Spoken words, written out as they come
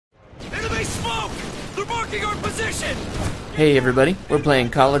They're marking our position! Hey everybody, we're playing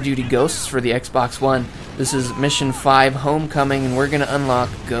Call of Duty Ghosts for the Xbox One. This is Mission 5 Homecoming, and we're going to unlock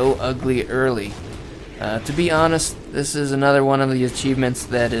Go Ugly Early. To be honest, this is another one of the achievements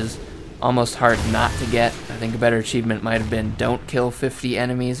that is almost hard not to get. I think a better achievement might have been don't kill 50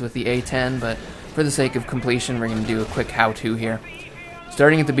 enemies with the A10, but for the sake of completion, we're going to do a quick how-to here.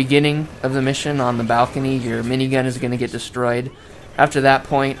 Starting at the beginning of the mission on the balcony, your minigun is going to get destroyed. After that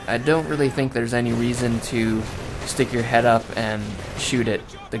point, I don't really think there's any reason to stick your head up and shoot at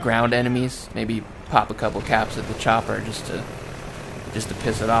the ground enemies. Maybe pop a couple caps at the chopper just to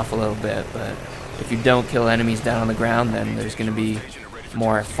piss it off a little bit. But if you don't kill enemies down on the ground, then there's going to be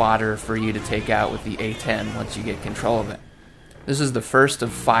more fodder for you to take out with the A10 once you get control of it. This is the first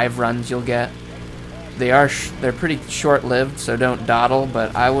of 5 runs you'll get. They're pretty short-lived, so don't dawdle,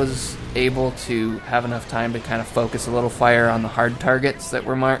 but I was able to have enough time to kind of focus a little fire on the hard targets that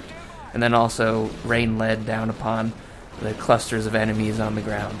were marked, and then also rain lead down upon the clusters of enemies on the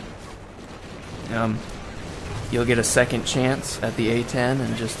ground. You'll get a second chance at the A10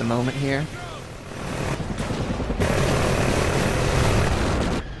 in just a moment here.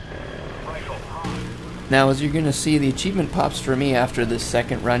 Now, as you're going to see, the achievement pops for me after this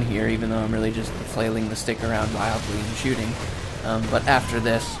second run here, even though I'm really just flailing the stick around wildly and shooting. But after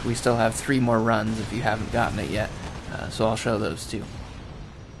this, we still have 3 more runs if you haven't gotten it yet, so I'll show those too.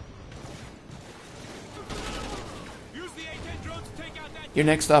 Your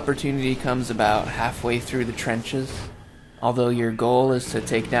next opportunity comes about halfway through the trenches. Although your goal is to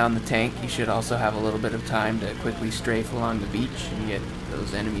take down the tank, you should also have a little bit of time to quickly strafe along the beach and get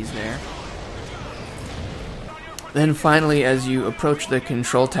those enemies there. Then finally, as you approach the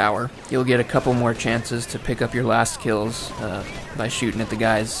control tower, you'll get a couple more chances to pick up your last kills by shooting at the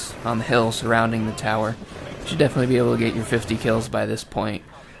guys on the hill surrounding the tower. You should definitely be able to get your 50 kills by this point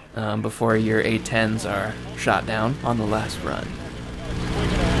before your A10s are shot down on the last run.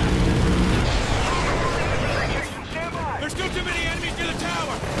 There's still too many enemies near the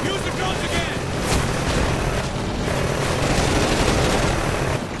tower! Use the drones again!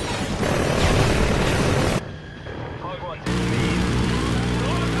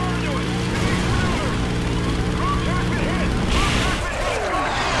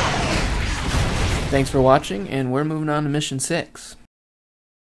 Thanks for watching, and we're moving on to Mission 6.